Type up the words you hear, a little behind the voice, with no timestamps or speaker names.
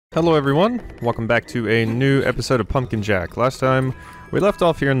Hello everyone, welcome back to a new episode of Pumpkin Jack. Last time, we left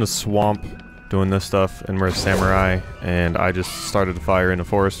off here in the swamp doing this stuff, and we're a samurai, and I just started a fire in the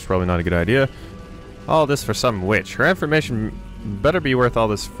forest, probably not a good idea. All this for some witch. Her information better be worth all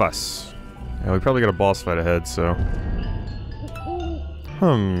this fuss. Yeah, we probably got a boss fight ahead, so...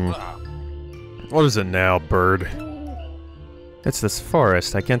 What is it now, bird? It's this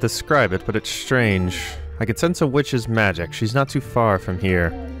forest, I can't describe it, but it's strange. I can sense a witch's magic, she's not too far from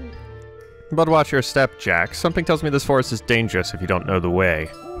here. But watch your step, Jack. Something tells me this forest is dangerous if you don't know the way.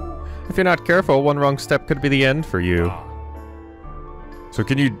 If you're not careful, one wrong step could be the end for you. So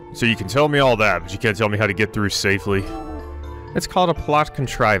you can tell me all that, but you can't tell me how to get through safely? It's called a plot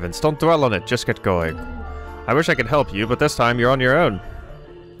contrivance. Don't dwell on it, just get going. I wish I could help you, but this time you're on your own.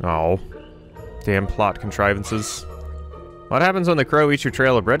 Oh. Damn plot contrivances. What happens when the crow eats your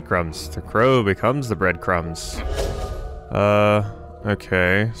trail of breadcrumbs? The crow becomes the breadcrumbs.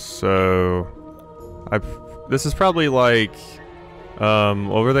 Okay, so... this is probably like...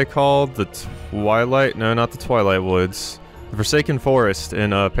 what were they called? The Twilight? No, not the Twilight Woods. The Forsaken Forest in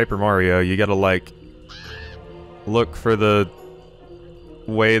Paper Mario. You gotta, like... look for the...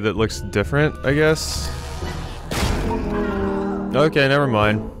 way that looks different, I guess? Okay, never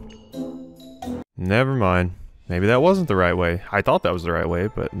mind. Never mind. Maybe that wasn't the right way. I thought that was the right way,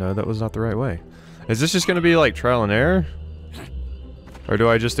 but no, that was not the right way. Is this just gonna be like trial and error? Or do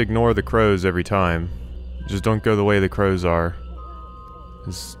I just ignore the crows every time? Just don't go the way the crows are.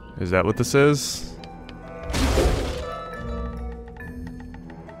 Is that what this is?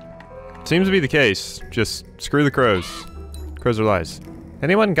 Seems to be the case. Just screw the crows. Crows are lies.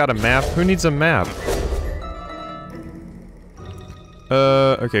 Anyone got a map? Who needs a map?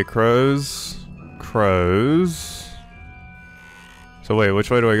 Okay, crows. Crows. So wait,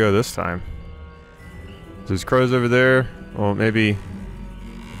 which way do I go this time? There's crows over there. Well, maybe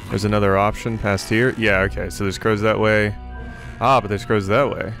there's another option past here. Yeah, okay, so there's crows that way. Ah, but there's crows that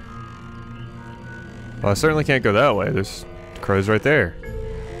way. Well, I certainly can't go that way. There's crows right there.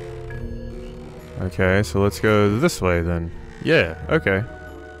 Okay, so let's go this way then. Yeah, okay.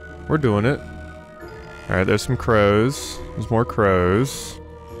 We're doing it. Alright, there's some crows. There's more crows.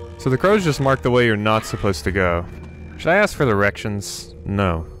 So the crows just mark the way you're not supposed to go. Should I ask for directions?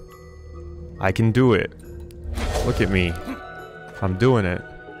 No. I can do it. Look at me. I'm doing it.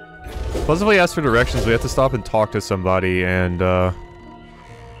 Plus if we ask for directions, we have to stop and talk to somebody, and,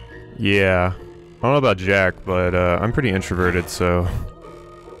 yeah. I don't know about Jack, but, I'm pretty introverted, so...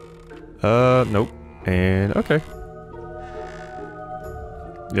 nope. And, okay.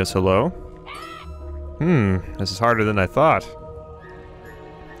 Yes, hello? This is harder than I thought.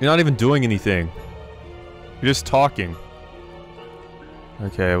 You're not even doing anything. You're just talking.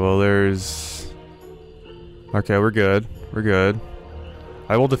 Okay, well there's... Okay, we're good. We're good.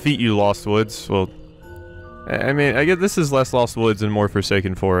 I will defeat you, Lost Woods. Well... I mean, I get this is less Lost Woods and more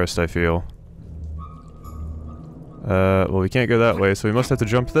Forsaken Forest, I feel. Well we can't go that way, so we must have to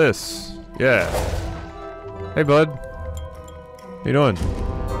jump this. Yeah. Hey, bud. How you doing?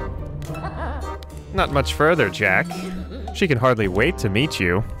 Not much further, Jack. She can hardly wait to meet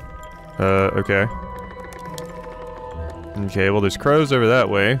you. Okay. Okay, well there's crows over that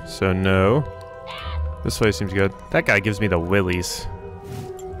way, so no. This way seems good. That guy gives me the willies.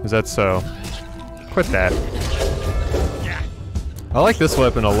 Is that so? Quit that. I like this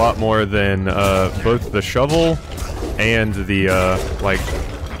weapon a lot more than, both the shovel and the, like,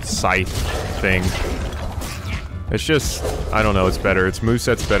 scythe thing. It's just, I don't know, it's better. Its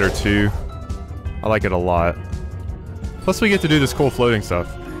moveset's better too. I like it a lot. Plus we get to do this cool floating stuff.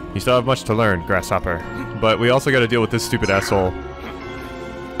 You still have much to learn, Grasshopper. But we also gotta deal with this stupid asshole.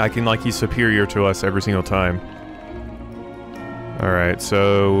 Acting like he's superior to us every single time. Alright,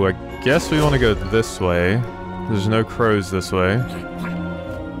 so I guess we want to go this way. There's no crows this way.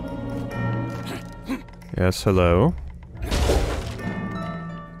 Yes, hello.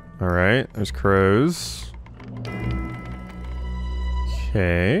 Alright, there's crows.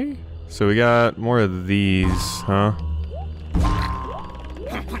 Okay. So we got more of these, huh?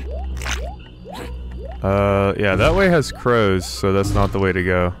 Yeah, that way has crows, so that's not the way to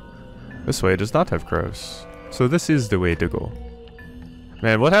go. This way does not have crows. So this is the way to go.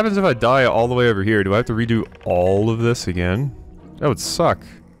 Man, what happens if I die all the way over here? Do I have to redo all of this again? That would suck.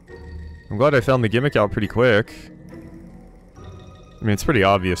 I'm glad I found the gimmick out pretty quick. I mean, it's pretty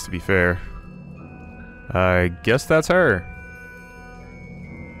obvious, to be fair. I guess that's her.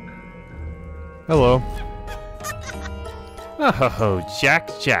 Hello. Oh, Jack,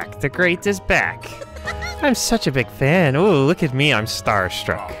 the Great is back. I'm such a big fan. Ooh, look at me, I'm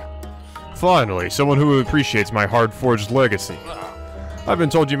starstruck. Finally, someone who appreciates my hard-forged legacy. I've been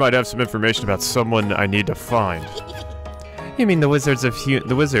told you might have some information about someone I need to find. You mean the wizards of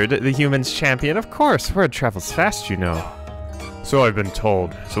the wizard, the human's champion? Of course, word travels fast, you know. So I've been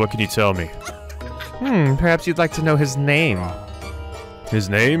told. So what can you tell me? Perhaps you'd like to know his name. His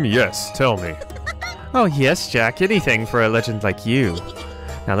name? Yes, tell me. Oh yes, Jack, anything for a legend like you.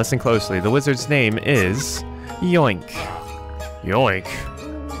 Now listen closely, the wizard's name is Yoink. Yoink?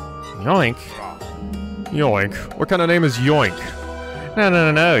 Yoink? Yoink? What kind of name is Yoink?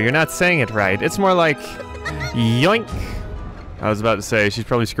 No, you're not saying it right. It's more like Yoink. I was about to say, she's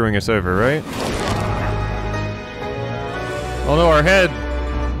probably screwing us over, right? Oh no, our head!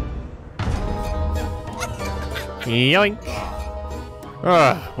 Yoink.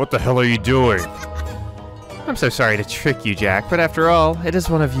 Ah, what the hell are you doing? I'm so sorry to trick you, Jack, but after all, it is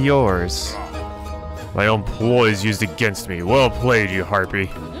one of yours. My own ploys used against me. Well played, you harpy.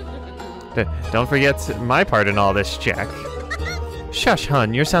 Don't forget my part in all this, Jack. Shush,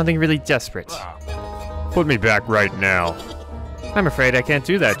 hun, you're sounding really desperate. Put me back right now. I'm afraid I can't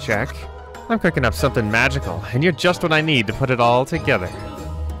do that, Jack. I'm cooking up something magical, and you're just what I need to put it all together.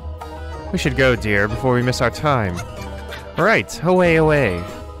 We should go, dear, before we miss our time. Right, away.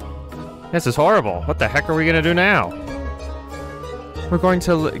 This is horrible. What the heck are we gonna do now? We're going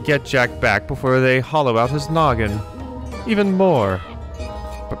to get Jack back before they hollow out his noggin. Even more.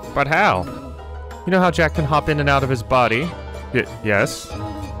 But how? You know how Jack can hop in and out of his body? Yes.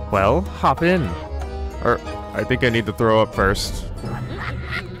 Well, hop in. I think I need to throw up first.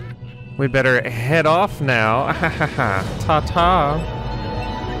 We better head off now. Ta-ta.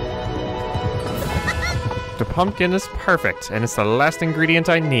 The pumpkin is perfect, and it's the last ingredient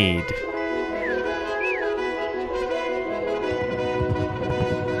I need.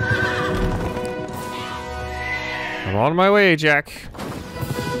 I'm on my way, Jack.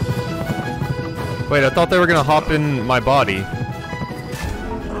 Wait, I thought they were gonna hop in my body.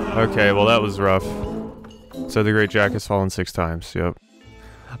 Okay, well that was rough. So the Great Jack has fallen 6 times, yep.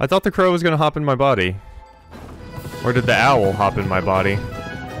 I thought the crow was gonna hop in my body. Or did the owl hop in my body?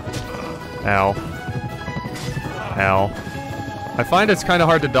 Ow. Ow. I find it's kind of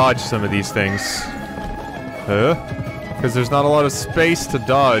hard to dodge some of these things. Huh? Because there's not a lot of space to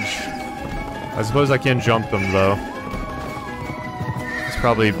dodge. I suppose I can jump them, though. It's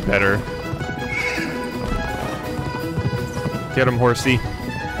probably better. Get him, horsey.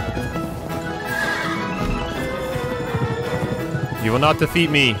 You will not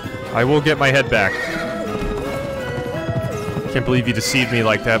defeat me. I will get my head back. Can't believe you deceived me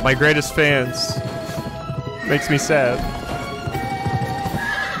like that. My greatest fans. Makes me sad.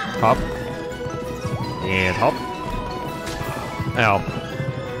 Hop. And hop. Ow.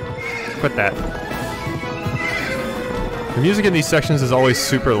 Quit that. The music in these sections is always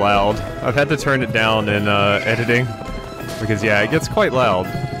super loud. I've had to turn it down in editing. Because yeah, it gets quite loud.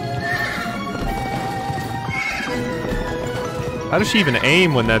 How does she even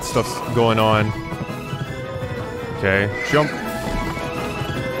aim when that stuff's going on? Okay, jump.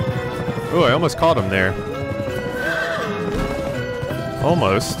 Oh, I almost caught him there.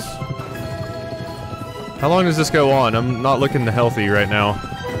 Almost. How long does this go on? I'm not looking healthy right now.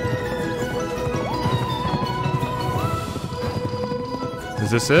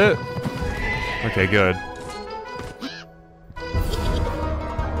 Is this it? Okay, good.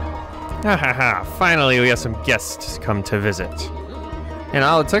 Ha! Finally we have some guests come to visit. And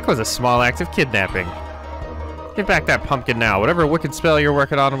all it took was a small act of kidnapping. Give back that pumpkin now. Whatever wicked spell you're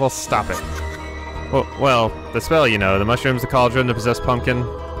working on will stop it. Well, the spell, you know, the mushrooms, the cauldron, the possessed pumpkin.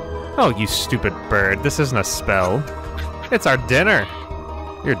 Oh, you stupid bird. This isn't a spell. It's our dinner.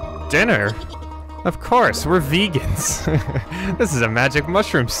 Your dinner? Of course, we're vegans. This is a magic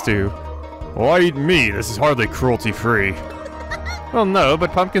mushroom stew. Why eat me? This is hardly cruelty-free. Well, no,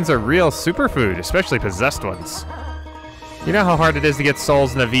 but pumpkins are real superfood, especially possessed ones. You know how hard it is to get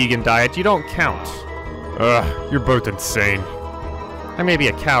souls in a vegan diet? You don't count. Ugh, you're both insane. I may be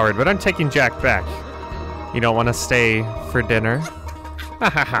a coward, but I'm taking Jack back. You don't want to stay for dinner?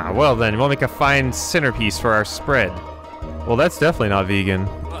 Ha! Well then, we'll make a fine centerpiece for our spread. Well, that's definitely not vegan.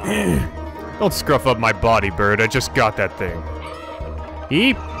 Don't scruff up my body, bird. I just got that thing.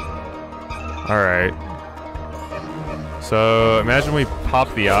 Eep! Alright. So, imagine we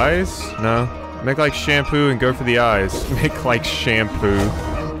pop the eyes? No. Make like shampoo and go for the eyes. Make like shampoo.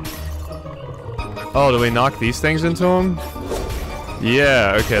 Oh, do we knock these things into them?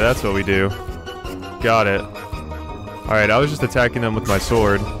 Yeah, okay, that's what we do. Got it. Alright, I was just attacking them with my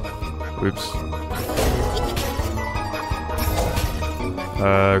sword. Oops.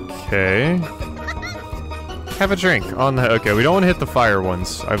 Okay. Have a drink on the... Okay, we don't want to hit the fire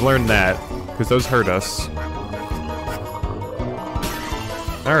ones. I've learned that, because those hurt us.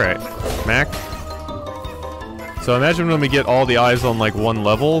 Alright, Mac. So imagine when we get all the eyes on like one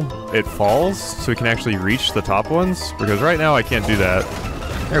level, it falls, so we can actually reach the top ones. Because right now I can't do that.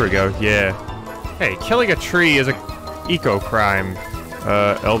 There we go, yeah. Hey, killing a tree is a eco-crime.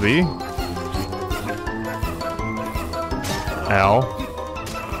 LB? Ow.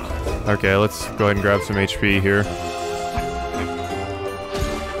 Okay, let's go ahead and grab some HP here.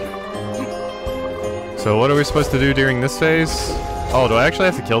 So what are we supposed to do during this phase? Oh, do I actually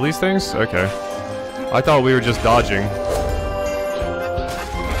have to kill these things? Okay. I thought we were just dodging.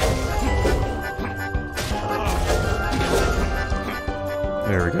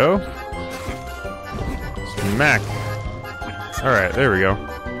 There we go. Smack. Alright, there we go.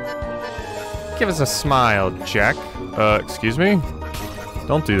 Give us a smile, Jack. Excuse me?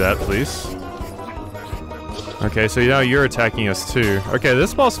 Don't do that, please. Okay, so now you're attacking us too. Okay,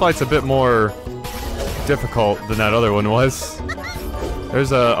 this boss fight's a bit more difficult than that other one was.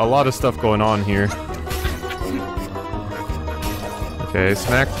 There's a lot of stuff going on here. Okay,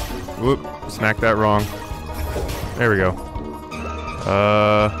 smack. Whoop, smack that wrong. There we go.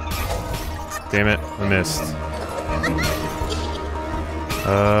 Damn it, I missed.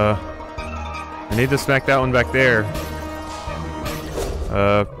 I need to smack that one back there.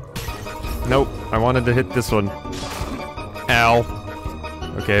 Nope, I wanted to hit this one. Ow.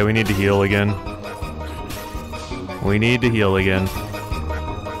 Okay, we need to heal again. We need to heal again.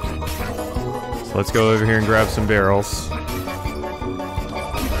 So let's go over here and grab some barrels.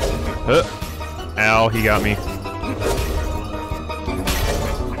 Ow, he got me.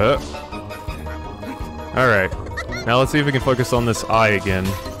 Alright. Now let's see if we can focus on this eye again.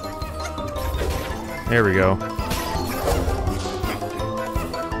 There we go.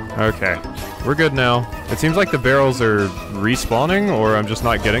 Okay. We're good now. It seems like the barrels are respawning, or I'm just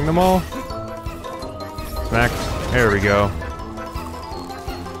not getting them all. Smack. There we go.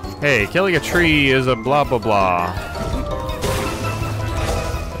 Hey, killing a tree is a blah blah blah.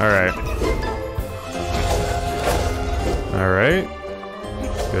 Alright. Alright.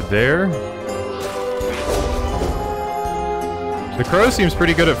 Good there. The crow seems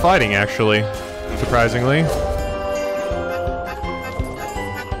pretty good at fighting, actually. Surprisingly.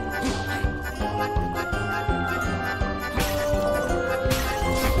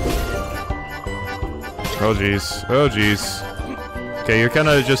 Oh jeez. Oh jeez. Okay, you're kind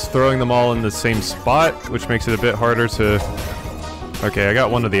of just throwing them all in the same spot, which makes it a bit harder to... Okay, I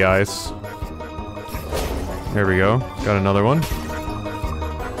got one of the eyes. There we go. Got another one.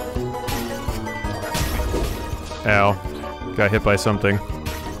 Ow. Got hit by something.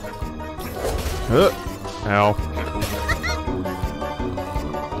 Ow.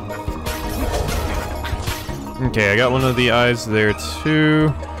 Okay, I got one of the eyes there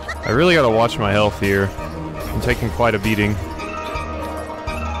too. I really gotta watch my health here. I'm taking quite a beating.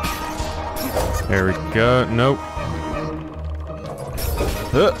 There we go. Nope.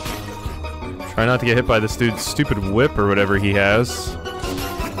 Try not to get hit by this dude's stupid whip or whatever he has.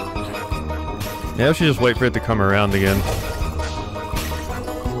 Yeah, I should just wait for it to come around again.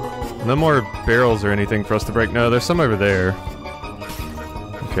 No more barrels or anything for us to break. No, there's some over there.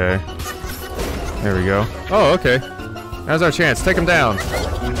 Okay. There we go. Oh, okay. Now's our chance. Take him down.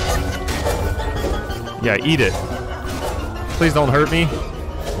 Yeah, eat it. Please don't hurt me.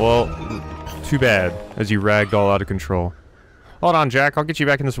 Well, too bad, as you ragged all out of control. Hold on, Jack. I'll get you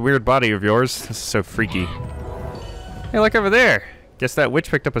back in this weird body of yours. This is so freaky. Hey, look over there. Guess that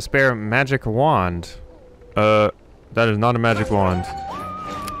witch picked up a spare magic wand. That is not a magic wand.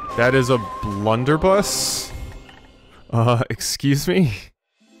 That is a blunderbuss? Excuse me?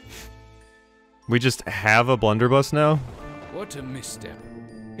 We just have a blunderbuss now? What a misstep.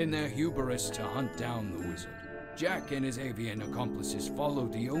 In their hubris to hunt down the wizard, Jack and his avian accomplices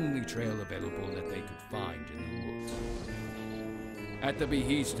followed the only trail available that they could find in the woods. At the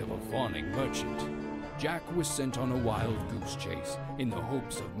behest of a fawning merchant, Jack was sent on a wild goose chase in the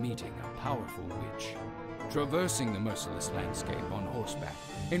hopes of meeting a powerful witch. Traversing the merciless landscape on horseback,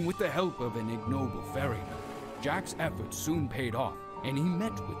 and with the help of an ignoble ferryman, Jack's efforts soon paid off, and he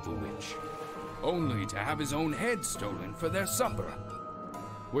met with the witch, only to have his own head stolen for their supper.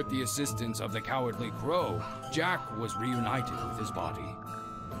 With the assistance of the cowardly crow, Jack was reunited with his body.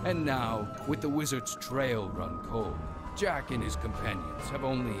 And now, with the wizard's trail run cold, Jack and his companions have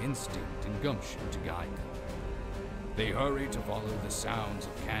only instinct and gumption to guide them. They hurry to follow the sounds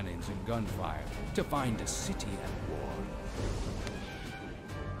of cannons and gunfire to find a city at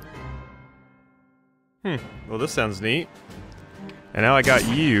war. Well, this sounds neat. And now I got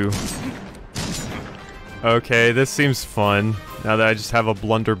you. Okay, this seems fun. Now that I just have a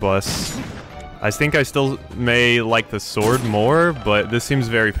blunderbuss. I think I still may like the sword more, but this seems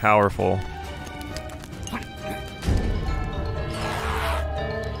very powerful.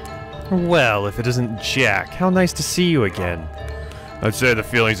 Well, if it isn't Jack, how nice to see you again. I'd say the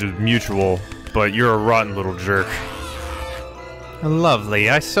feelings are mutual, but you're a rotten little jerk. Lovely,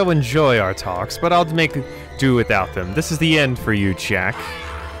 I so enjoy our talks, but I'll make do without them. This is the end for you, Jack.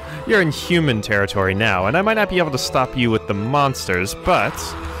 You're in human territory now, and I might not be able to stop you with the monsters, but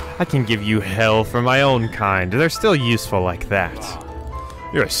I can give you hell for my own kind. They're still useful like that.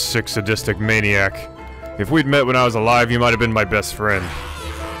 You're a sick, sadistic maniac. If we'd met when I was alive, you might have been my best friend.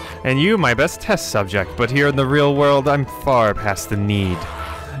 And you, my best test subject, but here in the real world, I'm far past the need.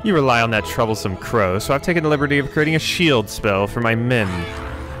 You rely on that troublesome crow, so I've taken the liberty of creating a shield spell for my men.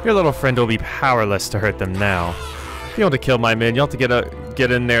 Your little friend will be powerless to hurt them now. If you want to kill my men, you'll have to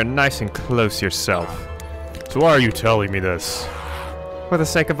get in there nice and close yourself. So why are you telling me this? For the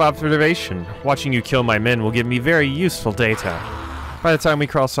sake of observation, watching you kill my men will give me very useful data. By the time we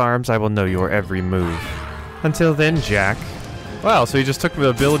cross arms, I will know your every move. Until then, Jack. Wow, so you just took the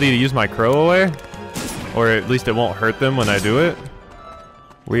ability to use my crow away? Or at least it won't hurt them when I do it?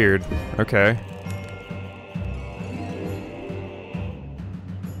 Weird. Okay.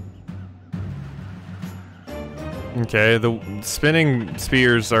 Okay, the spinning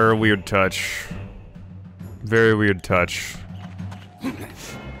spears are a weird touch. Very weird touch.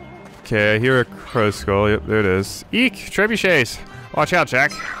 Okay, I hear a crow skull. Yep, there it is. Eek! Trebuchets! Watch out,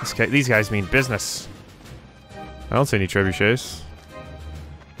 Jack. These guys mean business. I don't see any trebuchets.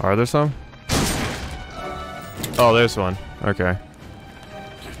 Are there some? Oh, there's one. Okay.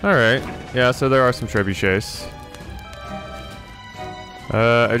 Alright. Yeah, so there are some trebuchets.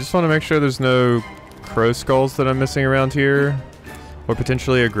 I just want to make sure there's no crow skulls that I'm missing around here. Or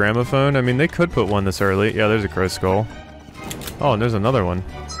potentially a gramophone. I mean, they could put one this early. Yeah, there's a crow skull. Oh, and there's another one.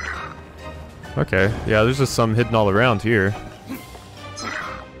 Okay. Yeah, there's just some hidden all around here.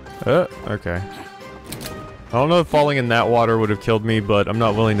 Okay. I don't know if falling in that water would have killed me, but I'm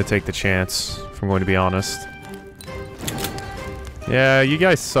not willing to take the chance, if I'm going to be honest. Yeah, you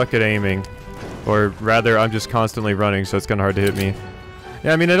guys suck at aiming. Or rather, I'm just constantly running, so it's kind of hard to hit me.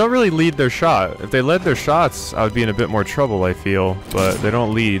 Yeah, I mean, they don't really lead their shot. If they led their shots, I would be in a bit more trouble, I feel. But they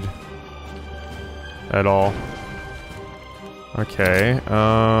don't lead. At all. Okay,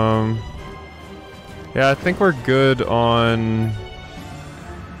 yeah, I think we're good on...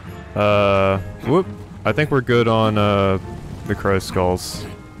 whoop. I think we're good on, the crow skulls.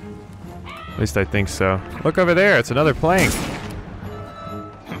 At least I think so. Look over there, it's another plank.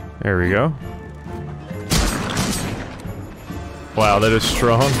 There we go. Wow, that is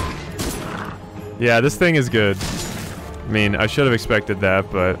strong. Yeah, this thing is good. I mean, I should have expected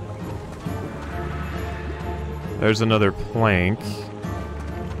that, but... There's another plank.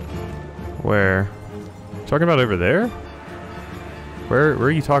 Where? Talking about over there? Where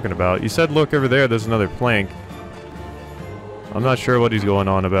are you talking about? You said look over there, there's another plank. I'm not sure what he's going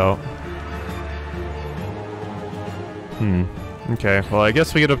on about. Okay, well I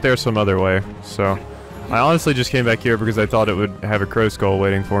guess we get up there some other way, so... I honestly just came back here because I thought it would have a crow skull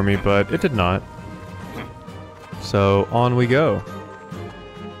waiting for me, but it did not. So, on we go.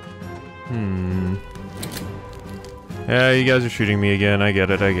 Yeah, you guys are shooting me again, I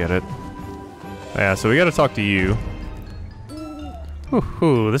get it, I get it. Yeah, so we gotta talk to you.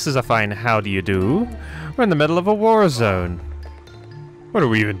 Ooh, this is a fine how do you do. We're in the middle of a war zone. What are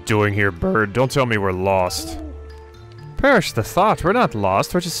we even doing here, bird? Don't tell me we're lost. Perish the thought, we're not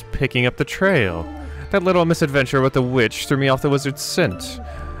lost, we're just picking up the trail. That little misadventure with the witch threw me off the wizard's scent.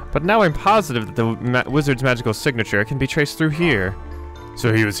 But now I'm positive that the wizard's magical signature can be traced through here.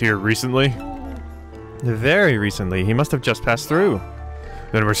 So he was here recently? Very recently, he must have just passed through.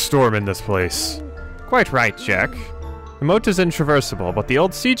 Then we're storming this place. Quite right, Jack. The moat is intraversable, but the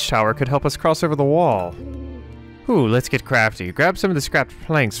old siege tower could help us cross over the wall. Ooh, let's get crafty. Grab some of the scrapped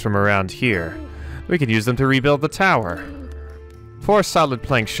planks from around here. We could use them to rebuild the tower. 4 solid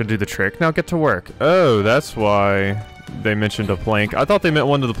planks should do the trick. Now get to work. Oh, that's why they mentioned a plank. I thought they meant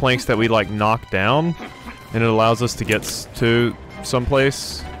one of the planks that we, like, knock down, and it allows us to get to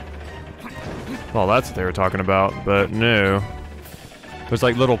someplace. Well, that's what they were talking about, but no. There's,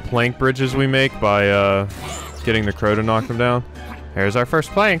 like, little plank bridges we make by, getting the crow to knock them down. Here's our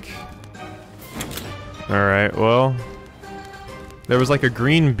first plank. Alright, well... There was like a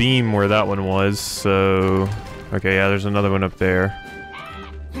green beam where that one was, so... Okay, yeah, there's another one up there.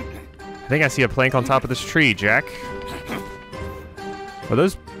 I think I see a plank on top of this tree, Jack. Are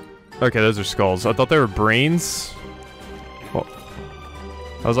those... Okay, those are skulls. I thought they were brains. Well,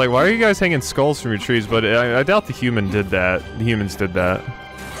 I was like, why are you guys hanging skulls from your trees? But I doubt the human did that. The humans did that.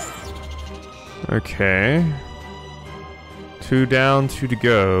 Okay. 2 down, 2 to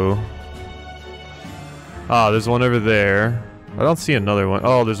go. Ah, there's one over there. I don't see another one.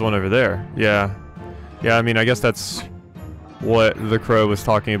 Oh, there's one over there. Yeah. Yeah, I mean, I guess that's what the crow was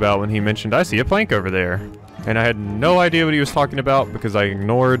talking about when he mentioned, I see a plank over there. And I had no idea what he was talking about because I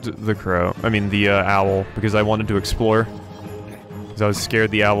ignored the crow. I mean, the owl, because I wanted to explore. Because I was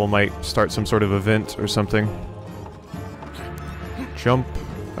scared the owl might start some sort of event or something. Jump.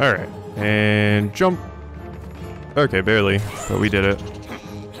 Alright. And jump. Okay, barely, but we did it.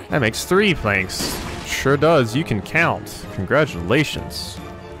 That makes 3 planks. Sure does. You can count. Congratulations.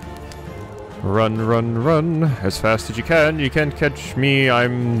 Run, run, run. As fast as you can. You can't catch me.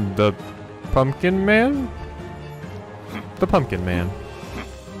 I'm the Pumpkin Man? The Pumpkin Man.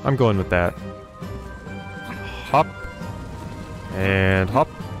 I'm going with that. Hop. And hop.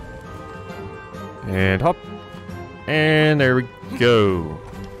 And hop. And there we go.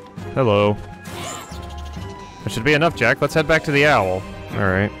 Hello. That should be enough, Jack. Let's head back to the owl.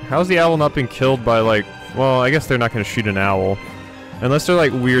 Alright. How's the owl not been killed by, like... Well, I guess they're not going to shoot an owl. Unless they're,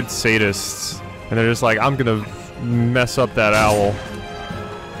 like, weird sadists. And they're just like, I'm going to mess up that owl.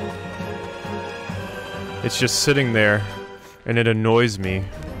 It's just sitting there. And it annoys me.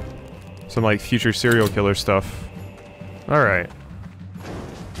 Some, like, future serial killer stuff. Alright.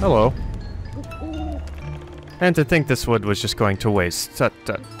 Hello. And to think this wood was just going to waste. Tut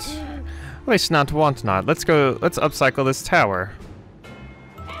tut. Waste not, want not. Let's upcycle this tower.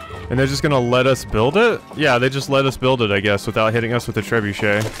 And they're just gonna let us build it? Yeah, they just let us build it, I guess, without hitting us with a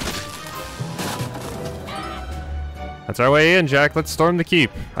trebuchet. That's our way in, Jack. Let's storm the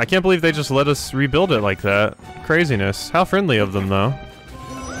keep. I can't believe they just let us rebuild it like that. Craziness. How friendly of them, though.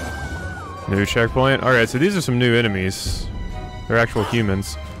 New checkpoint. Alright, so these are some new enemies. They're actual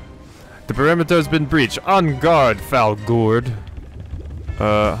humans. The perimeter's been breached. On guard, foul gourd.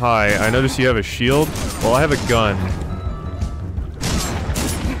 Hi. I notice you have a shield. Well, I have a gun.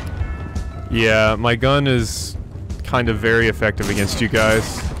 Yeah, my gun is kind of very effective against you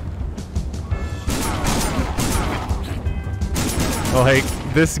guys. Like,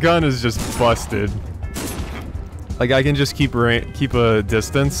 this gun is just busted. Like, I can just keep a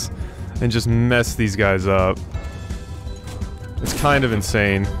distance and just mess these guys up. It's kind of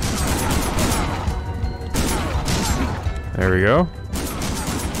insane. There we go.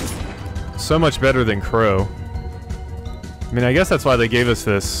 So much better than Crow. I mean, I guess that's why they gave us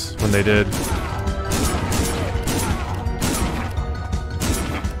this when they did.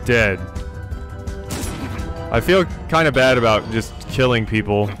 Dead. I feel kind of bad about just killing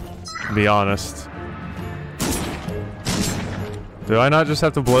people, to be honest. Do I not just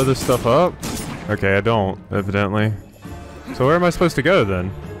have to blow this stuff up? Okay, I don't, evidently. So where am I supposed to go,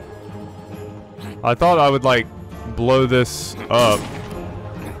 then? I thought I would, like, blow this up.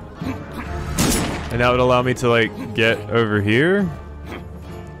 And that would allow me to, like, get over here.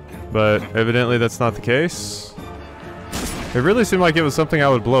 But evidently that's not the case. It really seemed like it was something I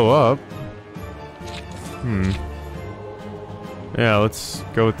would blow up. Yeah, let's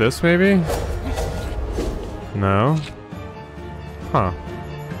go with this, maybe? No? Huh.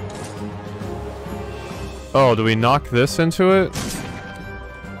 Oh, do we knock this into it?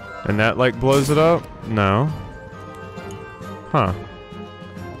 And that, like, blows it up? No. Huh.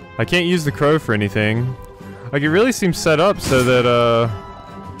 I can't use the crow for anything. Like, it really seems set up so that,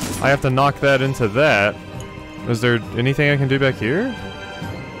 I have to knock that into that. Is there anything I can do back here?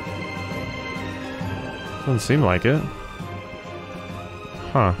 Doesn't seem like it.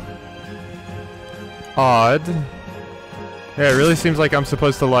 Huh. Odd. Yeah, it really seems like I'm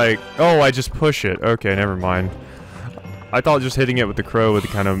supposed to, like... Oh, I just push it. Okay, never mind. I thought just hitting it with the crow would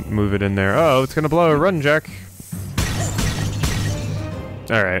kind of move it in there. Oh, it's gonna blow. Run, Jack.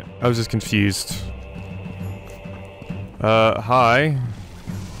 Alright, I was just confused. Hi.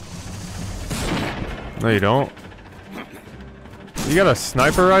 No, you don't. You got a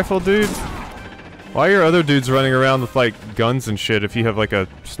sniper rifle, dude? Why are your other dudes running around with, like, guns and shit if you have, like, a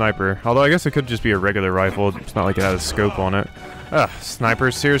sniper? Although I guess it could just be a regular rifle. It's not like it has a scope on it. Ugh,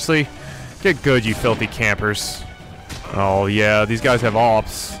 snipers, seriously? Get good, you filthy campers. Oh, yeah, these guys have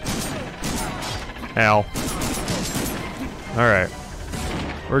ops. Ow. Alright.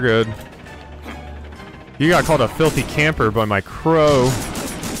 We're good. You got called a filthy camper by my crow.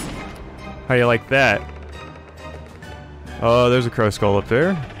 How you like that? Oh, there's a crow skull up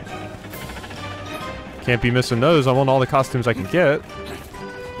there. Can't be missing those. I want all the costumes I can get.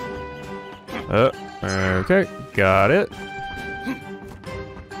 Okay. Got it.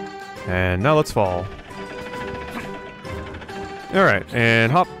 And now let's fall. Alright,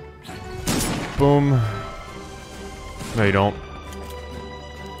 and hop. Boom. No, you don't.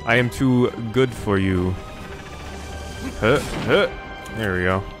 I am too good for you. Huh, huh. There we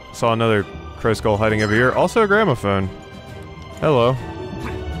go. Saw another crow skull hiding over here. Also a gramophone. Hello.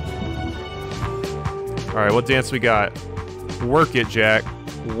 Alright, what dance we got? Work it, Jack.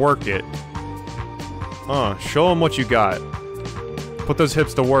 Work it. Show them what you got. Put those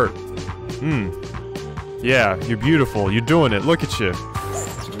hips to work. Yeah, you're beautiful. You're doing it. Look at you.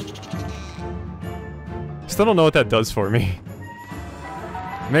 Still don't know what that does for me.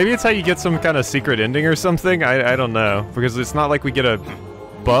 Maybe it's how you get some kind of secret ending or something? I don't know. Because it's not like we get a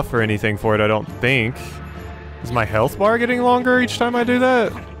buff or anything for it, I don't think. Is my health bar getting longer each time I do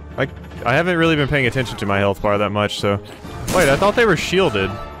that? I haven't really been paying attention to my health bar that much, so... Wait, I thought they were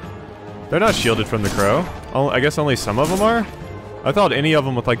shielded. They're not shielded from the crow. I guess only some of them are? I thought any of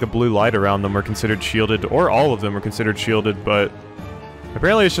them with like the blue light around them were considered shielded, or all of them were considered shielded, but...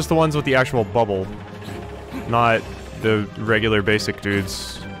 Apparently it's just the ones with the actual bubble. Not the regular basic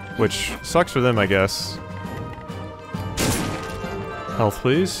dudes. Which sucks for them, I guess. Health,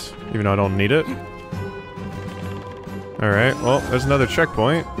 please. Even though I don't need it. Alright, well, there's another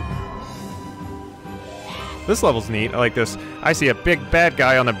checkpoint. This level's neat. I like this. I see a big bad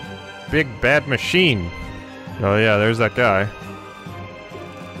guy on a big bad machine. Oh yeah, there's that guy.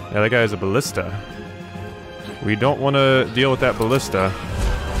 Yeah, that guy is a ballista. We don't want to deal with that ballista.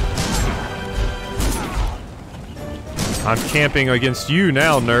 I'm camping against you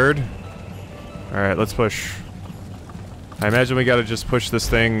now, nerd. Alright, let's push. I imagine we gotta just push this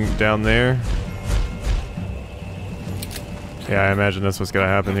thing down there. Yeah, I imagine that's what's gonna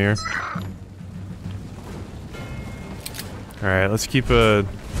happen here. Alright, let's keep a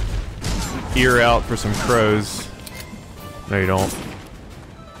ear out for some crows. No, you don't.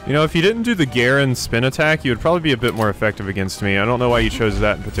 You know, if you didn't do the Garen spin attack, you would probably be a bit more effective against me. I don't know why you chose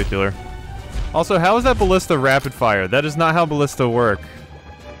that in particular. Also, how is that ballista rapid fire? That is not how ballista work.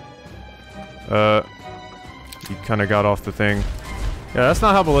 You kind of got off the thing. Yeah, that's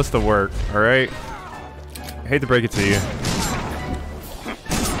not how ballista work, alright? Hate to break it to you.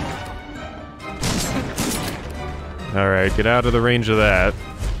 Alright, get out of the range of that.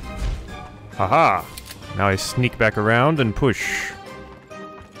 Haha! Now I sneak back around and push.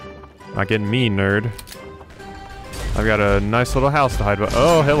 Not getting me, nerd. I've got a nice little house to hide behind.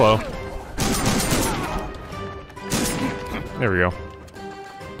 Oh, hello. There we go.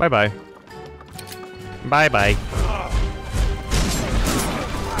 Bye-bye. Bye-bye.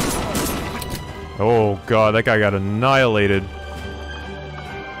 Oh god, that guy got annihilated.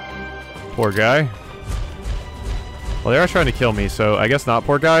 Poor guy. Well, they are trying to kill me, so I guess not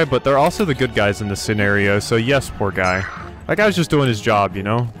poor guy, but they're also the good guys in this scenario, so yes, poor guy. That guy's just doing his job, you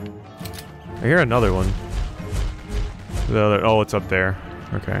know? I hear another one. The other, oh, it's up there.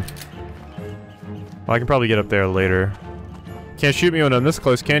 Okay. Well, I can probably get up there later. Can't shoot me when I'm this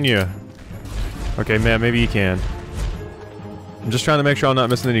close, can you? Okay, man, maybe you can. I'm just trying to make sure I'm not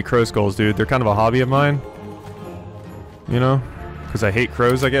missing any crow skulls, dude. They're kind of a hobby of mine. You know? Because I hate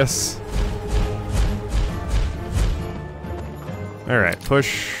crows, I guess. Alright,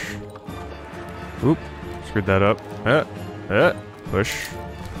 push. Oop. Screwed that up. Push.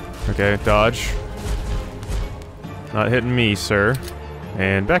 Okay, dodge. Not hitting me, sir.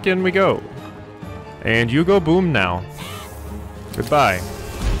 And back in we go. And you go boom now. Goodbye.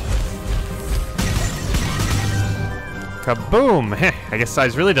 Kaboom! Heh, I guess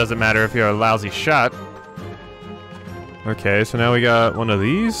size really doesn't matter if you're a lousy shot. Okay, so now we got one of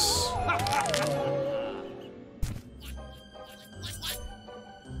these.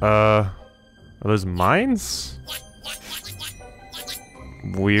 Are those mines?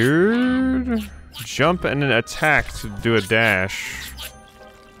 Weird. Jump and an attack to do a dash.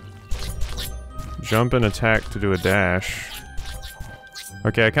 Jump and attack to do a dash.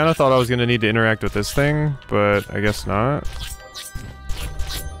 Okay, I kind of thought I was going to need to interact with this thing, but I guess not.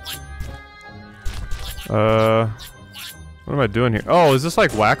 What am I doing here? Oh, is this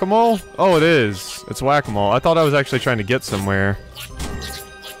like whack-a-mole? Oh, it is. It's whack-a-mole. I thought I was actually trying to get somewhere.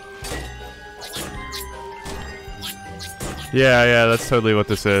 Yeah, that's totally what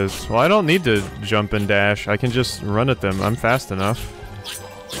this is. Well, I don't need to jump and dash. I can just run at them. I'm fast enough.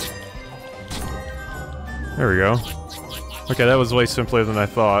 There we go. Okay, that was way simpler than I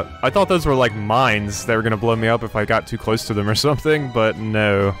thought. I thought those were like mines that were gonna blow me up if I got too close to them or something, but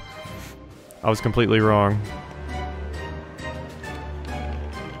no. I was completely wrong.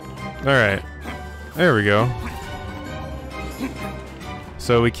 Alright. There we go.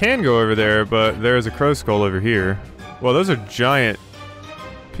 So we can go over there, but there's a crow skull over here. Well, those are giant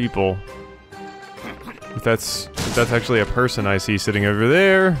people. If that's actually a person I see sitting over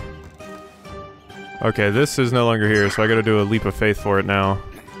there. Okay, this is no longer here, so I gotta do a leap of faith for it now.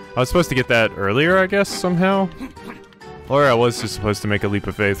 I was supposed to get that earlier, I guess, somehow. Or I was just supposed to make a leap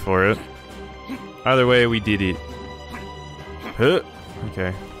of faith for it. Either way, we did it. Huh.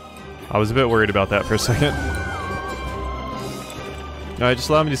 Okay. I was a bit worried about that for a second. Alright, just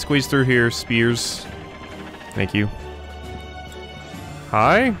allow me to squeeze through here, spears. Thank you.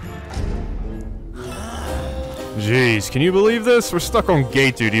 Hi? Jeez, can you believe this? We're stuck on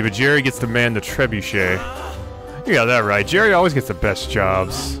gate duty, but Jerry gets to man the trebuchet. You got that right. Jerry always gets the best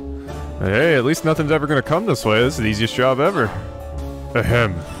jobs. But hey, at least nothing's ever gonna come this way. This is the easiest job ever.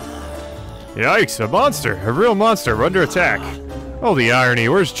 Ahem. Yikes, a monster. A real monster. We're under attack. Oh, the irony.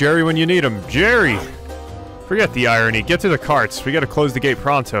 Where's Jerry when you need him? Jerry! Forget the irony. Get to the carts. We gotta close the gate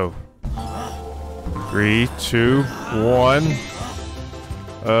pronto. 3, 2, 1.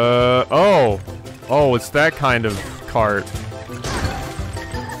 Oh. Oh, it's that kind of cart.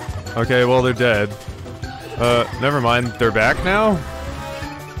 Okay, well, they're dead. Never mind. They're back now?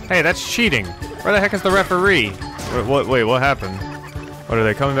 Hey, that's cheating. Where the heck is the referee? Wait, what happened? What, are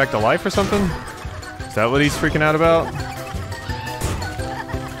they coming back to life or something? Is that what he's freaking out about?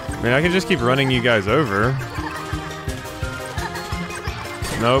 I mean, I can just keep running you guys over.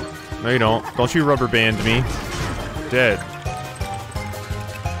 Nope. No, you don't. Don't you rubber band me. Dead.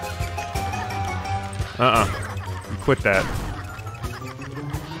 You quit that.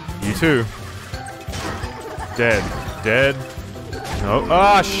 You too. Dead. Dead. No.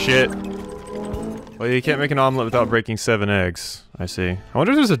 Ah, shit. Well, you can't make an omelet without breaking 7 eggs. I see. I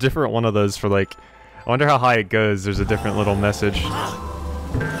wonder if there's a different one of those for, like... I wonder how high it goes. There's a different little message.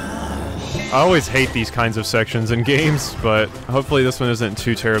 I always hate these kinds of sections in games, but hopefully this one isn't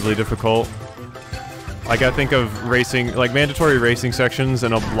too terribly difficult. Like, I think of racing, like, mandatory racing sections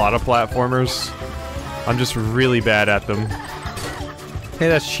in a lot of platformers. I'm just really bad at them. Hey,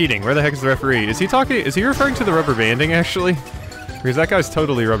 that's cheating. Where the heck is the referee? Is he referring to the rubber banding, actually? Because that guy's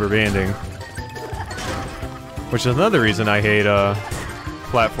totally rubber banding. Which is another reason I hate,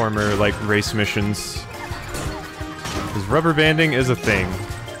 platformer, like, race missions. Because rubber banding is a thing.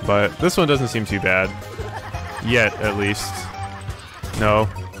 But this one doesn't seem too bad. Yet, at least. No.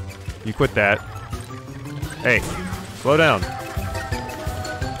 You quit that. Hey, slow down.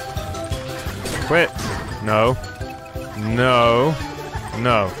 Quit. No. No.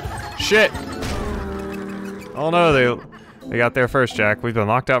 No. Shit! Oh no, they got there first, Jack. We've been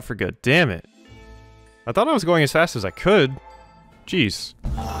locked out for good. Damn it. I thought I was going as fast as I could. Jeez.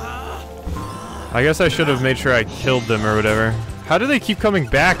 I guess I should have made sure I killed them or whatever. How do they keep coming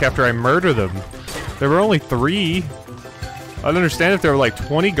back after I murder them? There were only 3. I'd understand if there were like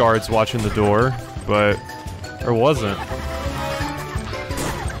 20 guards watching the door, but there wasn't.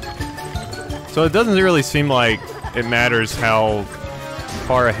 So it doesn't really seem like it matters how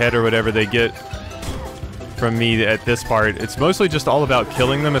far ahead or whatever they get from me at this part. It's mostly just all about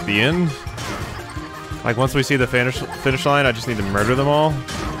killing them at the end. Like once we see the finish line, I just need to murder them all.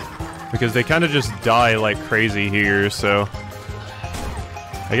 Because they kind of just die like crazy here, so...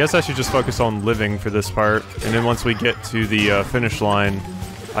 I guess I should just focus on living for this part, and then once we get to the finish line,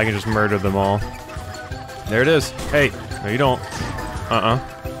 I can just murder them all. There it is. Hey, no you don't.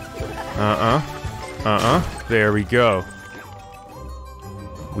 There we go.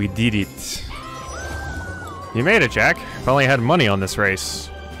 We did it. You made it, Jack. If only I had money on this race.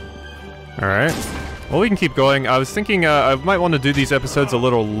 Alright. Well, we can keep going. I was thinking I might want to do these episodes a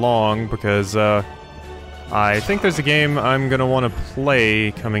little long, because I think there's a game I'm gonna want to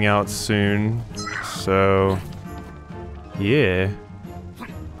play coming out soon, so yeah.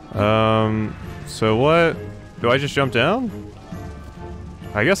 So what? Do I just jump down?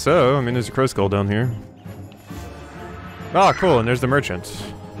 I guess so. I mean, there's a crow skull down here. Ah, cool, and there's the merchant.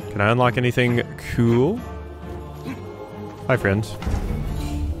 Can I unlock anything cool? Hi, friends.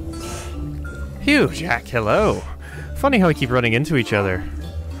 Phew, Jack, hello. Funny how we keep running into each other.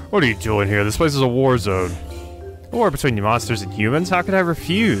 What are you doing here? This place is a war zone. A war between the monsters and humans? How could I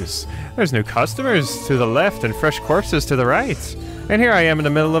refuse? There's new customers to the left and fresh corpses to the right. And here I am in the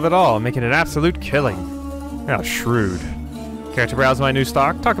middle of it all, making an absolute killing. How shrewd. Care to browse my new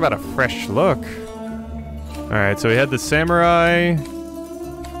stock? Talk about a fresh look. Alright, so we had the samurai.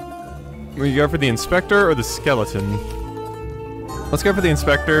 We go for the inspector or the skeleton? Let's go for the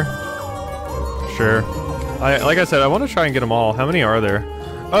inspector. Sure. Like I said, I want to try and get them all. How many are there?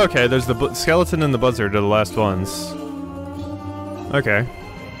 Okay, there's the skeleton and the buzzard are the last ones. Okay.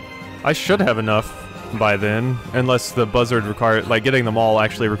 I should have enough by then, unless the buzzard like getting them all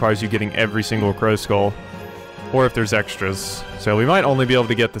actually requires you getting every single crow skull. Or if there's extras. So we might only be able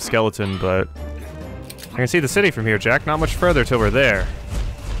to get the skeleton, but... I can see the city from here, Jack. Not much further till we're there.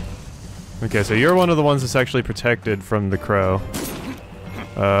 Okay, so you're one of the ones that's actually protected from the crow.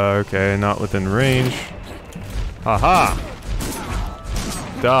 Okay, not within range. Haha!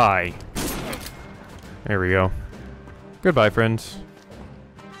 Die. There we go. Goodbye, friends.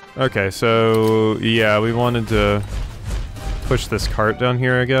 Okay, so yeah, we wanted to push this cart down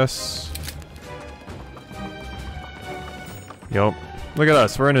here, I guess. Yup. Look at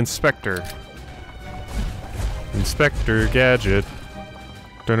us, we're an inspector. Inspector Gadget.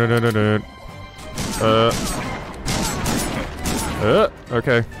 Dun -dun -dun -dun -dun.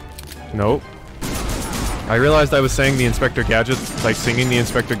 Okay. Nope. I realized I was saying the Inspector Gadget, like singing the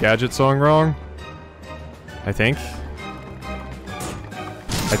Inspector Gadget song wrong. I think.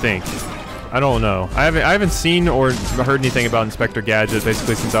 I don't know. I haven't seen or heard anything about Inspector Gadget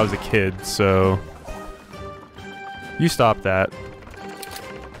basically since I was a kid, so... You stop that.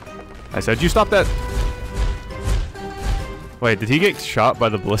 I said you stop that! Wait, did he get shot by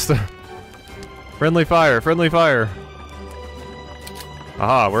the ballista? Friendly fire, friendly fire!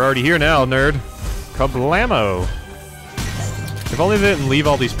 Aha, we're already here now, nerd! Kablamo! If only they didn't leave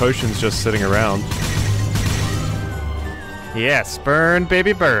all these potions just sitting around. Yes, burn,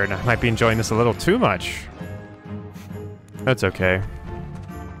 baby, burn. I might be enjoying this a little too much. That's okay.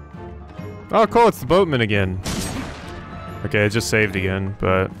 Oh, cool, it's the boatman again. Okay, it just saved again,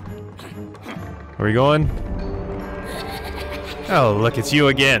 but... Where are we going? Oh, look, it's you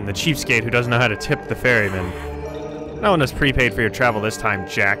again, the cheapskate who doesn't know how to tip the ferryman. No one has prepaid for your travel this time,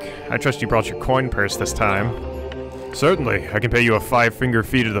 Jack. I trust you brought your coin purse this time. Certainly, I can pay you a 5-finger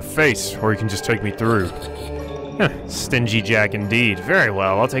fee to the face, or you can just take me through. Stingy Jack indeed. Very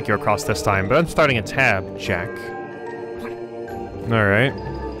well, I'll take you across this time, but I'm starting a tab, Jack. Alright.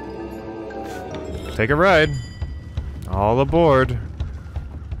 Take a ride. All aboard.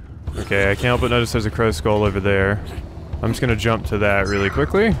 Okay, I can't help but notice there's a crow skull over there. I'm just gonna jump to that really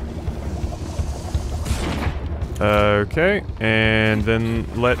quickly. Okay, and then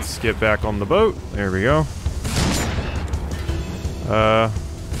let's get back on the boat. There we go.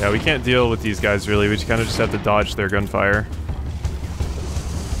 Yeah, we can't deal with these guys really. We just kind of just have to dodge their gunfire.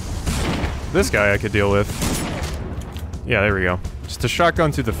 This guy I could deal with. Yeah, there we go. Just a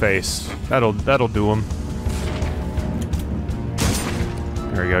shotgun to the face. That'll do him.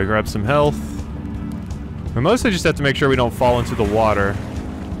 There we go. Grab some health. We mostly just have to make sure we don't fall into the water.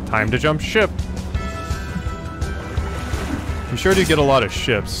 Time to jump ship. I'm sure to get a lot of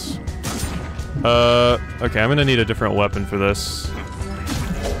ships. Okay, I'm gonna need a different weapon for this.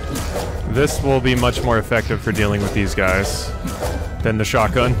 This will be much more effective for dealing with these guys than the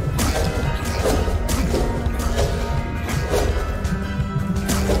shotgun.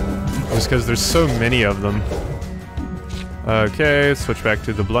 Just because there's so many of them. Okay, switch back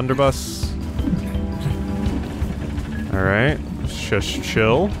to the blunderbuss. Alright, shush,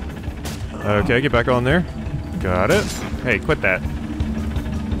 chill. Okay, get back on there. Got it. Hey, quit that.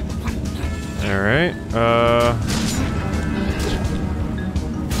 Alright,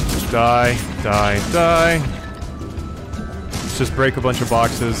 Die, die, die. Let's just break a bunch of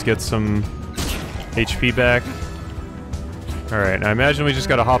boxes, get some HP back. Alright, I imagine we just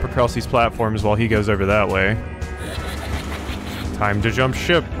gotta hop across these platforms while he goes over that way. Time to jump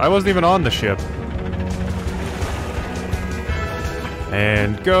ship. I wasn't even on the ship.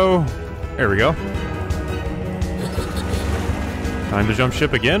 And go. There we go. Time to jump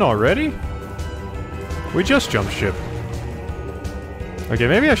ship again already? We just jumped ship. Okay,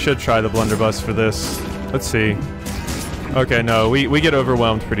 maybe I should try the blunderbuss for this. Let's see. Okay, no, we get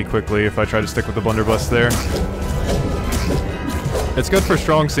overwhelmed pretty quickly if I try to stick with the blunderbuss there. It's good for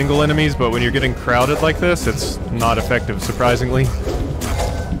strong single enemies, but when you're getting crowded like this, it's not effective, surprisingly.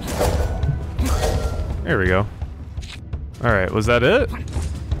 There we go. Alright, was that it?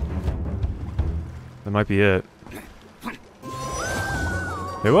 That might be it.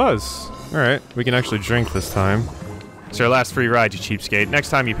 It was. Alright, we can actually drink this time. It's our last free ride, you cheapskate. Next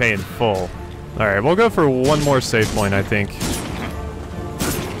time you pay in full. Alright, we'll go for one more save point, I think.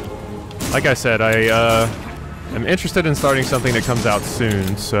 Like I said, I'm interested in starting something that comes out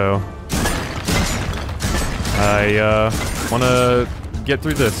soon, so... I want to get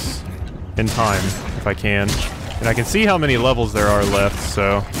through this in time, if I can. And I can see how many levels there are left,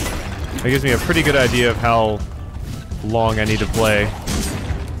 so... That gives me a pretty good idea of how long I need to play.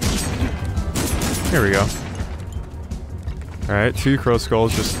 Here we go. Alright, 2 crow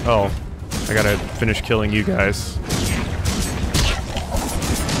skulls just... Oh, I gotta finish killing you guys.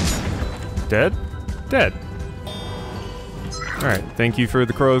 Dead? Dead. Alright, thank you for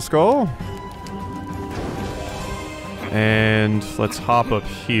the crow skull. And let's hop up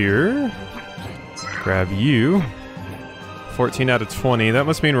here. Grab you. 14 out of 20. That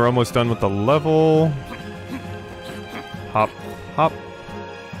must mean we're almost done with the level. Hop, hop.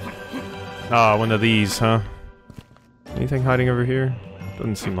 Ah, one of these, huh? Anything hiding over here?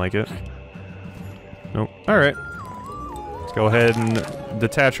 Doesn't seem like it. Nope. Alright. Let's go ahead and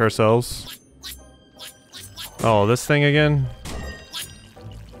detach ourselves. Oh, this thing again?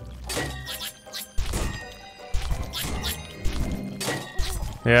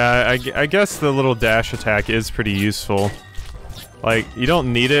 Yeah, I guess the little dash attack is pretty useful. Like, you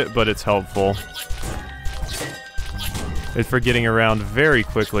don't need it, but it's helpful. It's for getting around very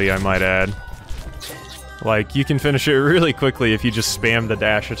quickly, I might add. Like, you can finish it really quickly if you just spam the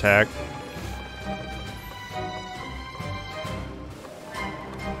dash attack.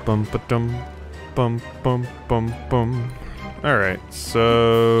 Bum-ba-dum, bum-bum-bum-bum. Alright,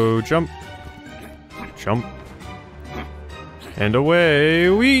 so... jump. Jump. And away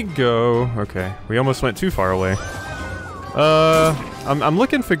we go. Okay, we almost went too far away. I'm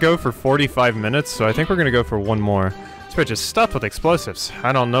looking to go for 45 minutes, so I think we're gonna go for one more. This bridge is stuffed with explosives.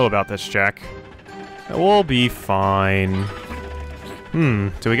 I don't know about this, Jack. We'll be fine.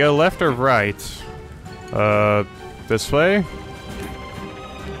 Do we go left or right? This way?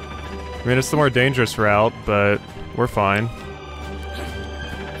 I mean, it's the more dangerous route, but we're fine.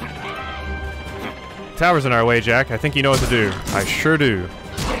 Tower's in our way, Jack. I think you know what to do. I sure do.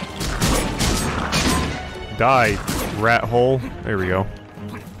 Die, rat hole. There we go.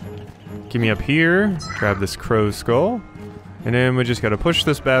 Get me up here. Grab this crow skull. And then we just gotta push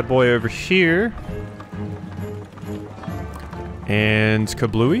this bad boy over here. And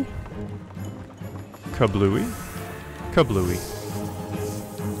kablooey. Kablooey. Kablooey.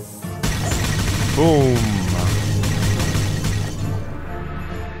 Boom.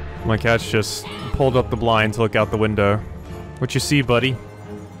 My cat's just pulled up the blind to look out the window. What you see, buddy?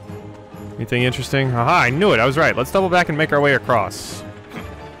 Anything interesting? Aha, I knew it. I was right. Let's double back and make our way across.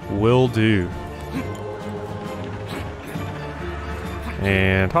 Will do.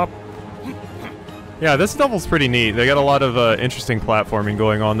 And hop. Yeah, this level's pretty neat. They got a lot of interesting platforming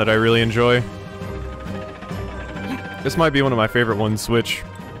going on that I really enjoy. This might be one of my favorite ones, which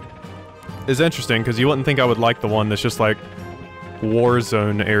is interesting because you wouldn't think I would like the one that's just like war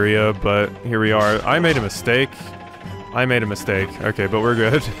zone area, but here we are. I made a mistake. I made a mistake. Okay, but we're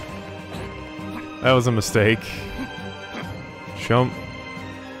good. That was a mistake. Jump.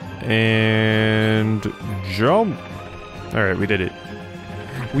 And jump. Alright, we did it.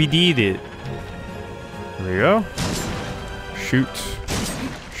 We did it. There we go. Shoot.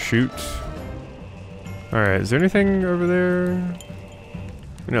 Shoot. Alright, is there anything over there?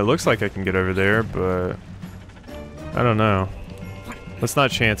 You know, it looks like I can get over there, but I don't know. Let's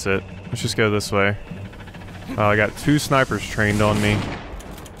not chance it. Let's just go this way. Oh, I got 2 snipers trained on me.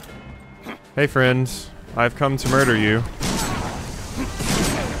 Hey friends, I've come to murder you.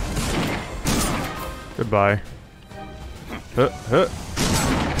 Goodbye. Huh, huh.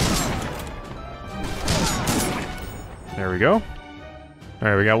 There we go.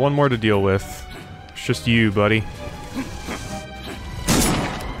 Alright, we got one more to deal with. It's just you, buddy.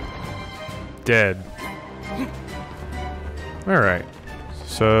 Dead. Alright.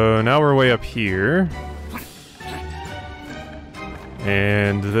 So now we're way up here.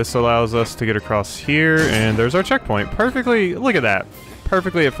 And this allows us to get across here, and there's our checkpoint. Perfectly, look at that.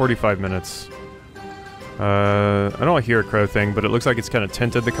 Perfectly at 45 minutes. I don't hear a crow thing, but it looks like it's kind of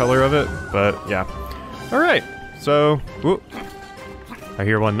tinted the color of it, but yeah. Alright, so, whoop. I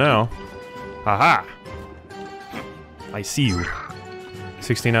hear one now. Haha! I see you.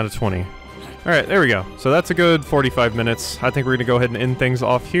 16 out of 20. Alright, there we go. So that's a good 45 minutes. I think we're going to go ahead and end things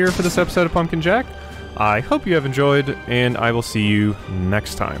off here for this episode of Pumpkin Jack. I hope you have enjoyed, and I will see you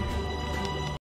next time.